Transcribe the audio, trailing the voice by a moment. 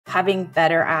Having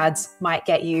better ads might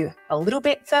get you a little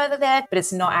bit further there, but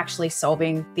it's not actually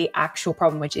solving the actual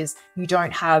problem, which is you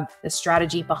don't have the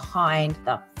strategy behind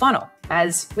the funnel.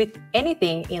 As with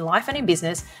anything in life and in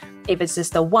business, if it's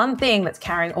just the one thing that's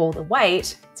carrying all the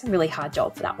weight, it's a really hard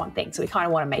job for that one thing. So we kind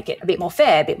of want to make it a bit more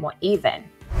fair, a bit more even.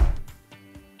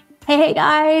 Hey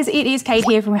guys, it is Kate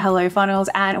here from Hello Funnels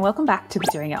and welcome back to the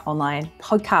Doing It Online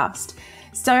podcast.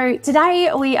 So today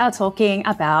we are talking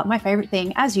about my favorite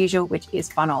thing as usual, which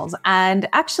is funnels, and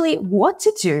actually what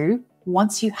to do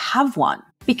once you have one.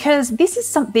 Because this is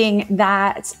something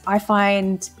that I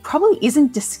find probably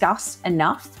isn't discussed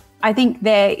enough. I think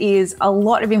there is a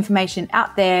lot of information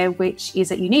out there, which is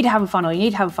that you need to have a funnel,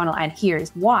 and here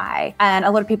is why. And a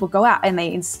lot of people go out and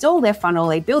they install their funnel,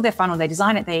 they build their funnel, they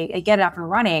design it, they get it up and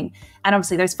running. And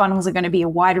obviously those funnels are going to be a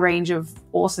wide range of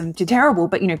awesome to terrible,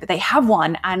 but they have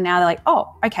one and now they're like,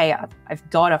 oh, okay, I've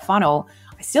got a funnel.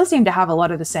 I still seem to have a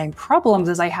lot of the same problems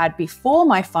as I had before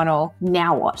my funnel.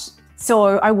 Now what?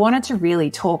 So I wanted to really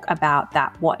talk about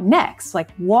that. What next? Like,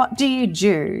 what do you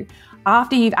do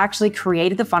after you've actually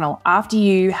created the funnel, after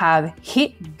you have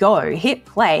hit go, hit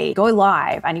play, go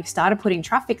live, and you've started putting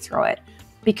traffic through it?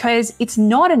 Because it's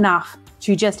not enough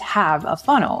to just have a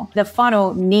funnel. The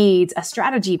funnel needs a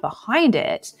strategy behind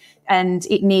it, and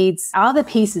it needs other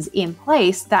pieces in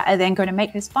place that are then going to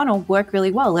make this funnel work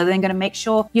really well. They're then going to make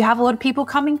sure you have a lot of people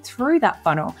coming through that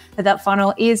funnel, that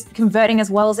funnel is converting as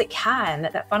well as it can,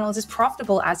 that funnel is as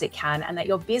profitable as it can, and that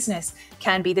your business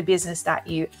can be the business that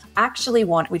you actually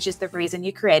want, which is the reason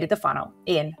you created the funnel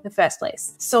in the first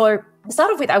place. So to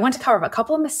start off with, I want to cover a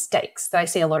couple of mistakes that I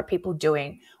see a lot of people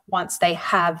doing once they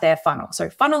have their funnel.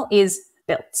 So funnel is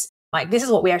built. Like, this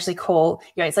is what we actually call,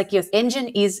 it's like your engine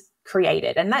is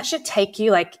created. And that should take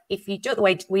you, like, if you do it the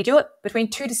way we do it, between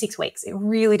 2 to 6 weeks. It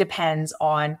really depends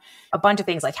on a bunch of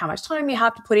things, like how much time you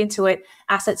have to put into it,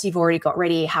 assets you've already got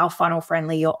ready, how funnel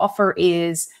friendly your offer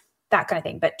is, that kind of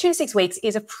thing. But 2 to 6 weeks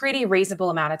is a pretty reasonable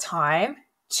amount of time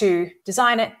to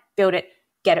design it, build it,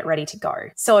 get it ready to go.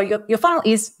 So your funnel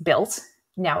is built.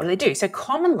 Now, what do they do? So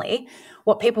commonly,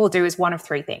 what people will do is one of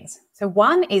three things. So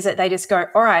one is that they just go,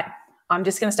 all right, I'm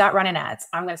just going to start running ads.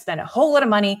 I'm going to spend a whole lot of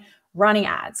money running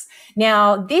ads.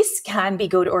 Now, this can be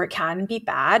good or it can be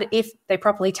bad if they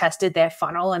properly tested their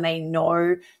funnel and they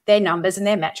know their numbers and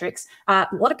their metrics. A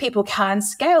lot of people can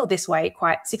scale this way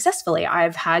quite successfully.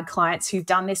 I've had clients who've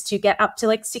done this to get up to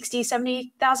like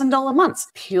 $60,000, $70,000 months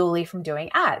purely from doing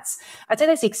ads. I'd say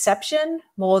that's the exception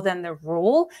more than the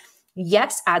rule.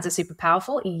 Yes, ads are super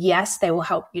powerful. Yes, they will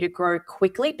help you to grow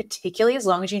quickly, particularly as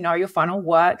long as you know your funnel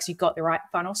works, you've got the right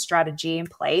funnel strategy in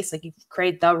place, like you've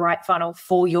created the right funnel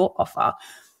for your offer.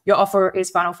 Your offer is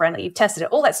funnel friendly, you've tested it,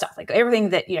 all that stuff, like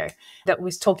everything that, that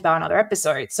was talked about in other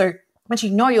episodes. So once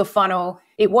you know your funnel,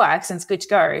 it works and it's good to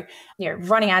go.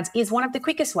 Running ads is one of the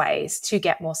quickest ways to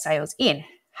get more sales in.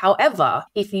 However,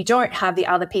 if you don't have the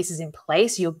other pieces in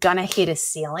place, you're going to hit a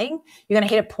ceiling. You're going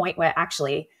to hit a point where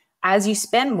actually, as you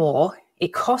spend more,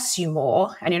 it costs you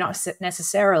more and you're not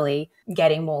necessarily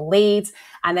getting more leads.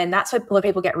 And then that's where a lot of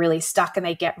people get really stuck and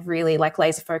they get really like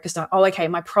laser focused on, oh, okay,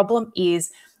 my problem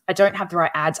is I don't have the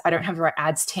right ads. I don't have the right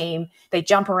ads team. They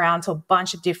jump around to a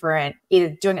bunch of different,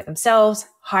 either doing it themselves,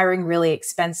 hiring really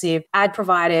expensive ad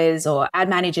providers or ad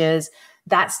managers.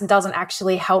 That doesn't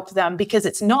actually help them because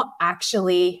it's not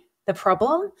actually the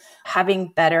problem. Having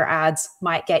better ads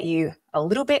might get you a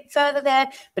little bit further there,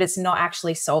 but it's not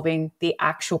actually solving the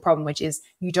actual problem, which is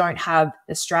you don't have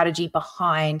the strategy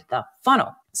behind the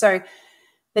funnel. So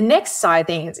the next side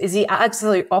things is the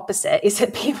absolute opposite, is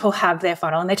that people have their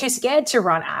funnel and they're too scared to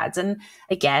run ads. And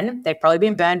again, they've probably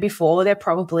been burned before. They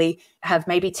probably have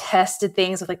maybe tested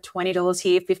things with like $20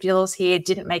 here, $50 here,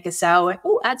 didn't make a sale, went,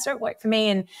 oh, ads don't work for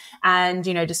me, and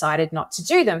decided not to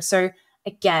do them. So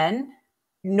again,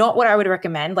 not what I would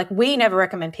recommend. Like, we never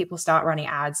recommend people start running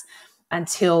ads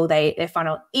until their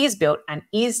funnel is built and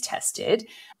is tested.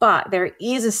 But there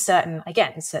is a certain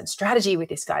strategy with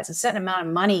this, guys, a certain amount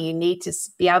of money you need to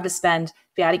be able to spend,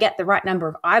 be able to get the right number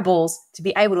of eyeballs to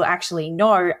be able to actually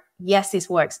know, yes, this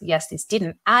works, yes, this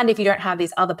didn't. And if you don't have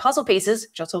these other puzzle pieces,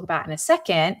 which I'll talk about in a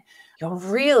second, you're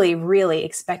really, really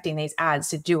expecting these ads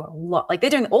to do a lot. Like, they're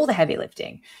doing all the heavy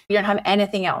lifting. You don't have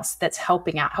anything else that's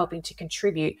helping to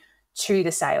contribute to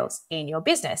the sales in your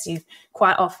business. You've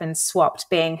quite often swapped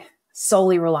being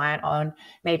solely reliant on,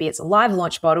 maybe it's a live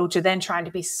launch model, to then trying to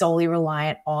be solely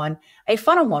reliant on a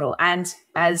funnel model. And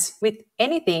as with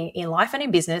anything in life and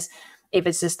in business, if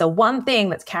it's just the one thing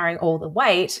that's carrying all the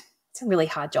weight, it's a really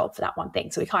hard job for that one thing.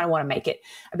 So we kind of want to make it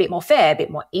a bit more fair, a bit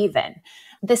more even.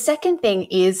 The second thing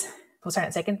is,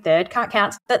 third, can't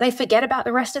count, that they forget about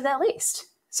the rest of their list.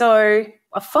 So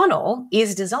a funnel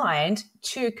is designed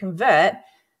to convert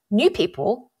new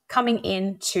people coming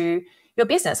into your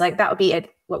business. Like that would be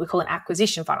what we call an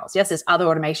acquisition funnel. So yes, there's other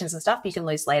automations and stuff you can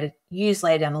use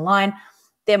later down the line.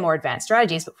 They're more advanced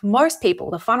strategies, but for most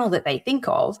people, the funnel that they think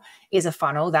of is a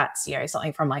funnel that's,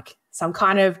 something from like some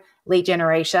kind of lead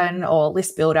generation or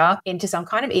list builder into some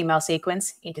kind of email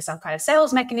sequence, into some kind of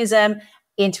sales mechanism,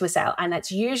 into a sale. And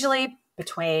that's usually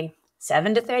between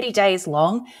 7 to 30 days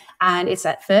long. And it's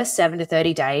that first 7 to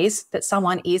 30 days that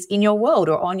someone is in your world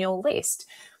or on your list.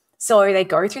 So they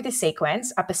go through the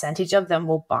sequence, a percentage of them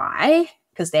will buy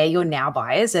because they're your now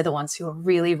buyers. They're the ones who are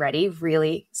really ready,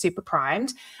 really super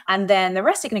primed. And then the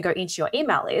rest are going to go into your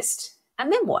email list.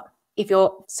 And then what? If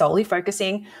you're solely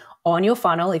focusing on your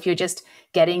funnel, if you're just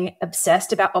getting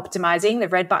obsessed about optimizing the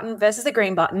red button versus the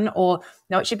green button, or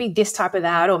no, it should be this type of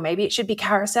ad, or maybe it should be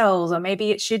carousels, or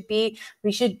maybe it should be,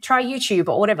 we should try YouTube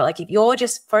or whatever. Like if you're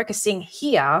just focusing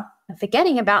here and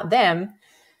forgetting about them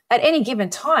at any given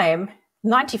time,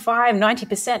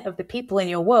 90% of the people in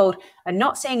your world are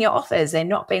not seeing your offers. They're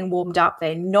not being warmed up.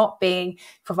 They're not being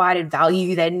provided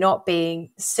value. They're not being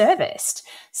serviced.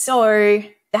 So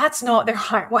that's not the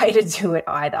right way to do it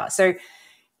either. So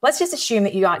let's just assume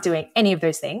that you aren't doing any of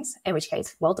those things, in which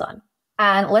case, well done.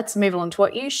 And let's move on to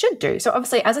what you should do. So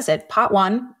obviously, as I said, part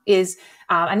one is,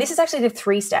 and this is actually the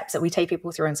 3 steps that we take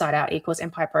people through inside our Equals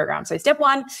Empire program. So step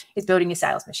 1 is building your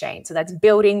sales machine. So that's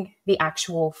building the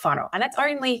actual funnel. And that's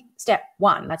only step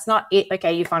 1. That's not it.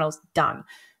 Okay, your funnel's done.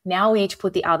 Now we need to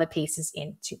put the other pieces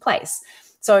into place.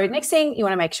 So next thing you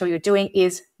want to make sure you're doing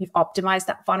is you've optimized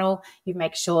that funnel. You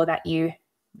make sure that you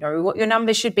know what your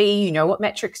numbers should be, you know what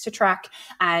metrics to track,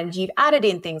 and you've added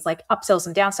in things like upsells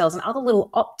and downsells and other little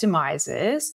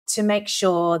optimizers to make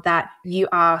sure that you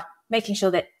are making sure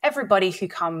that everybody who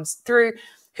comes through,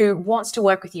 who wants to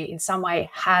work with you in some way,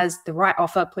 has the right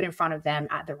offer put in front of them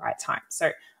at the right time.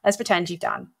 So let's pretend you've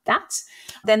done that.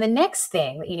 Then the next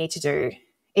thing that you need to do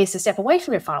is to step away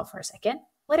from your funnel for a second,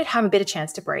 let it have a bit of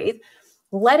chance to breathe,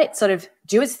 let it sort of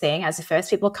do its thing as the first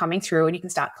people are coming through, and you can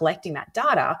start collecting that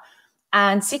data,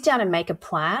 and sit down and make a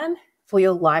plan for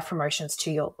your live promotions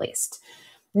to your list.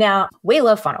 Now, we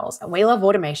love funnels and we love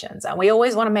automations, and we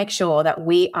always want to make sure that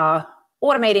we are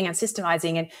automating and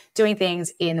systemizing and doing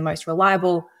things in the most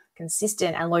reliable,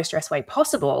 consistent, and low stress way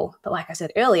possible. But like I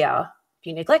said earlier, if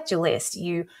you neglect your list,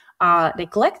 you are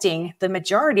neglecting the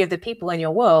majority of the people in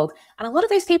your world. And a lot of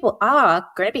those people are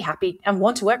going to be happy and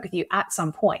want to work with you at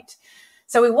some point.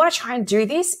 So we want to try and do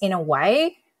this in a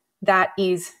way that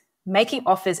is making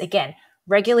offers, again,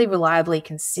 regularly, reliably,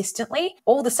 consistently,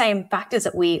 all the same factors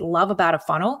that we love about a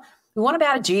funnel. We want to be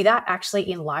able to do that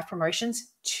actually in live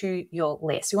promotions to your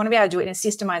list. We want to be able to do it in a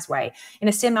systemized way, in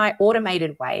a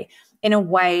semi-automated way, in a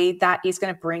way that is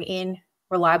going to bring in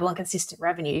reliable and consistent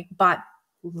revenue, but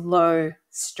low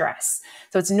stress.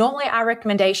 So it's normally our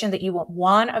recommendation that you want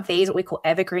one of these, what we call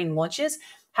evergreen launches,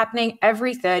 happening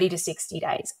every 30 to 60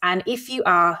 days. And if you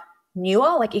are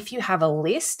newer, like if you have a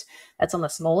list that's on the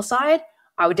smaller side,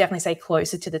 I would definitely say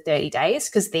closer to the 30 days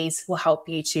because these will help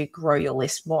you to grow your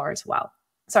list more as well.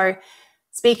 So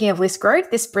speaking of list growth,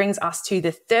 this brings us to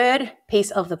the third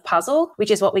piece of the puzzle,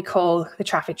 which is what we call the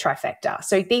traffic trifecta.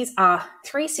 So these are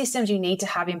 3 systems you need to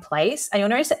have in place. And you'll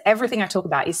notice that everything I talk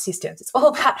about is systems. It's all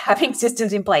about having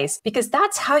systems in place because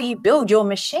that's how you build your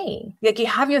machine. Like you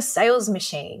have your sales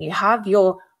machine, you have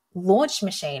your launch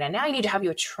machine, and now you need to have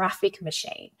your traffic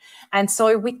machine. And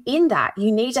so within that, you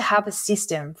need to have a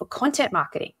system for content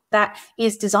marketing that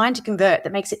is designed to convert,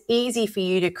 that makes it easy for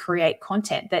you to create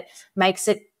content, that makes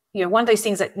it, one of those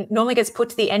things that normally gets put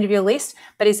to the end of your list,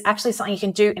 but is actually something you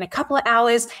can do in a couple of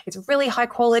hours. It's really high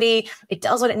quality. It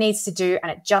does what it needs to do,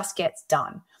 and it just gets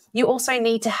done. You also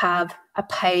need to have a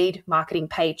paid marketing,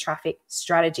 paid traffic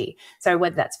strategy. So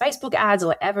whether that's Facebook ads or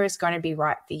whatever is going to be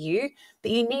right for you,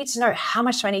 but you need to know how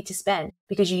much do I need to spend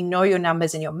because you know your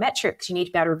numbers and your metrics. You need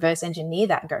to be able to reverse engineer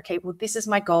that and go, okay, well, this is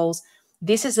my goals.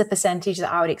 This is the percentage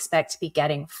that I would expect to be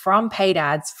getting from paid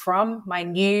ads, from my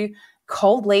new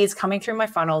cold leads coming through my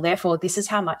funnel. Therefore, this is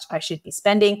how much I should be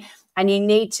spending. And you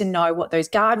need to know what those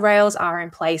guardrails are in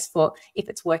place for if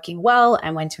it's working well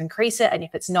and when to increase it, and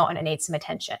if it's not and it needs some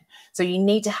attention. So you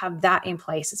need to have that in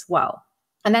place as well.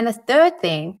 And then the third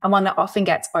thing, and one that often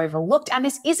gets overlooked, and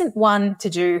this isn't one to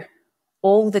do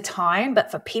all the time,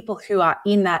 but for people who are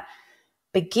in that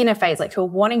beginner phase, like who are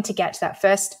wanting to get to that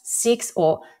first 6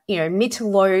 or mid to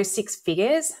low 6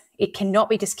 figures, it cannot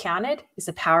be discounted, is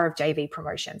the power of JV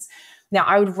promotions. Now,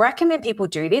 I would recommend people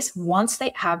do this once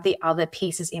they have the other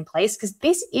pieces in place, because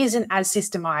this isn't as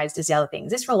systemized as the other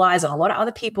things. This relies on a lot of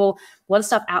other people, a lot of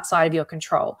stuff outside of your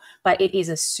control, but it is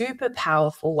a super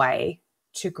powerful way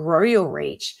to grow your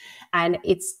reach. And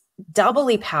it's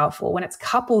doubly powerful when it's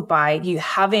coupled by you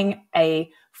having a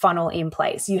funnel in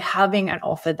place, you having an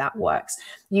offer that works,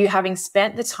 you having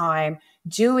spent the time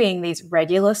doing these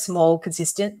regular, small,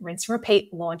 consistent rinse and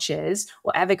repeat launches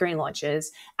or evergreen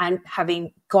launches, and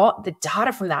having got the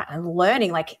data from that and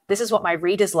learning, like, this is what my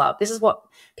readers love. This is what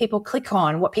people click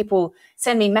on, what people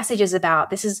send me messages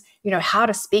about. This is, how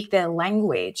to speak their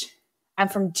language.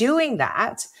 And from doing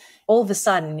that, all of a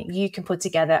sudden you can put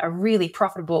together a really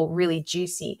profitable, really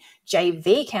juicy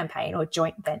JV campaign or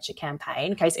joint venture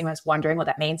campaign. In case anyone's wondering what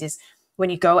that means, is when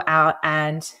you go out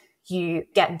and you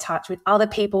get in touch with other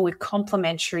people with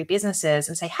complementary businesses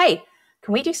and say, hey,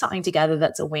 can we do something together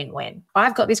that's a win-win?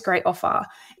 I've got this great offer.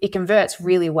 It converts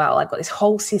really well. I've got this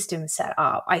whole system set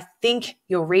up. I think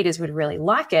your readers would really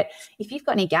like it. If you've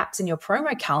got any gaps in your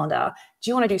promo calendar,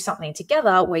 do you want to do something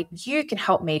together where you can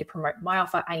help me to promote my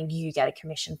offer and you get a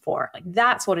commission for it? Like,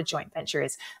 that's what a joint venture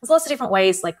is. There's lots of different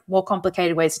ways, like more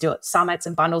complicated ways to do it, summits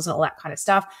and bundles and all that kind of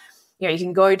stuff. You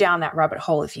can go down that rabbit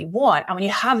hole if you want. And when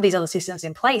you have these other systems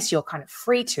in place, you're kind of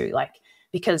free to,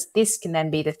 because this can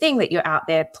then be the thing that you're out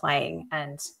there playing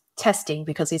and testing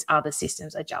because these other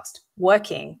systems are just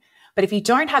working. But if you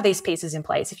don't have these pieces in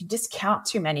place, if you discount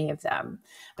too many of them,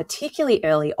 particularly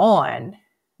early on,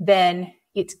 then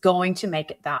it's going to make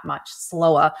it that much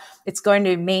slower. It's going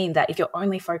to mean that if you're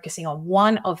only focusing on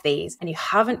one of these and you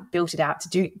haven't built it out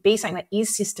to be something that is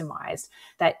systemized,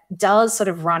 that does sort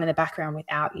of run in the background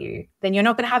without you, then you're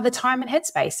not going to have the time and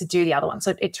headspace to do the other one.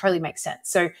 So it totally makes sense.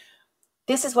 So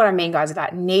this is what I mean, guys,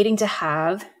 about needing to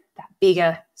have that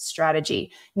bigger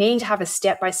strategy, needing to have a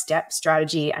step-by-step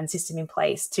strategy and system in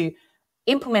place to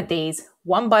implement these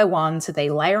one by one so they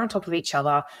layer on top of each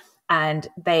other and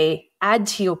they add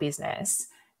to your business,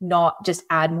 not just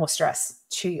add more stress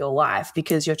to your life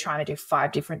because you're trying to do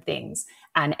 5 different things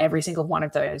and every single one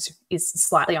of those is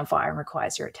slightly on fire and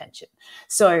requires your attention.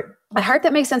 So I hope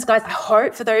that makes sense, guys. I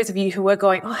hope for those of you who are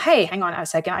going, oh, hey, hang on a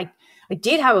second, I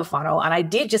did have a funnel and I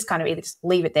did just kind of either just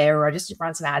leave it there or I just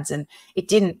run some ads and it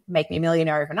didn't make me a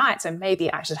millionaire overnight. So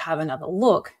maybe I should have another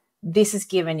look. This has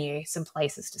given you some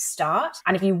places to start.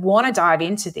 And if you want to dive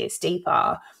into this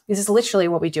deeper, this is literally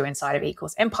what we do inside of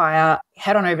eCourse Empire.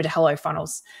 Head on over to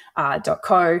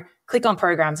hellofunnels.co, click on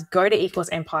programs, go to eCourse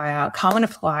Empire, come and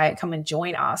apply, come and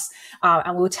join us.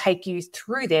 And we'll take you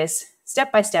through this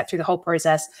step by step through the whole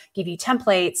process, give you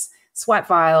templates, swipe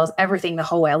files, everything the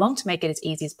whole way along to make it as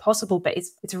easy as possible. But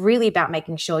it's really about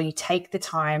making sure you take the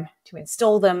time to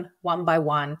install them one by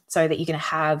one so that you can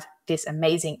have this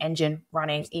amazing engine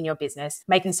running in your business,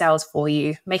 making sales for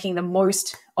you, making the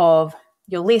most of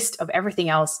your list of everything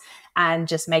else, and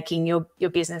just making your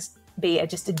business be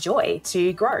just a joy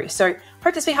to grow. So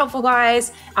hope this be helpful,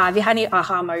 guys. If you had any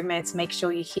aha moments, make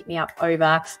sure you hit me up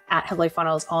over at Hello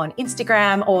Funnels on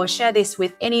Instagram or share this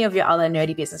with any of your other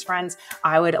nerdy business friends.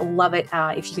 I would love it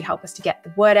if you could help us to get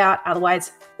the word out.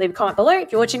 Otherwise, leave a comment below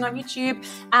if you're watching on YouTube,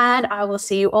 and I will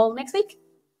see you all next week.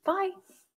 Bye.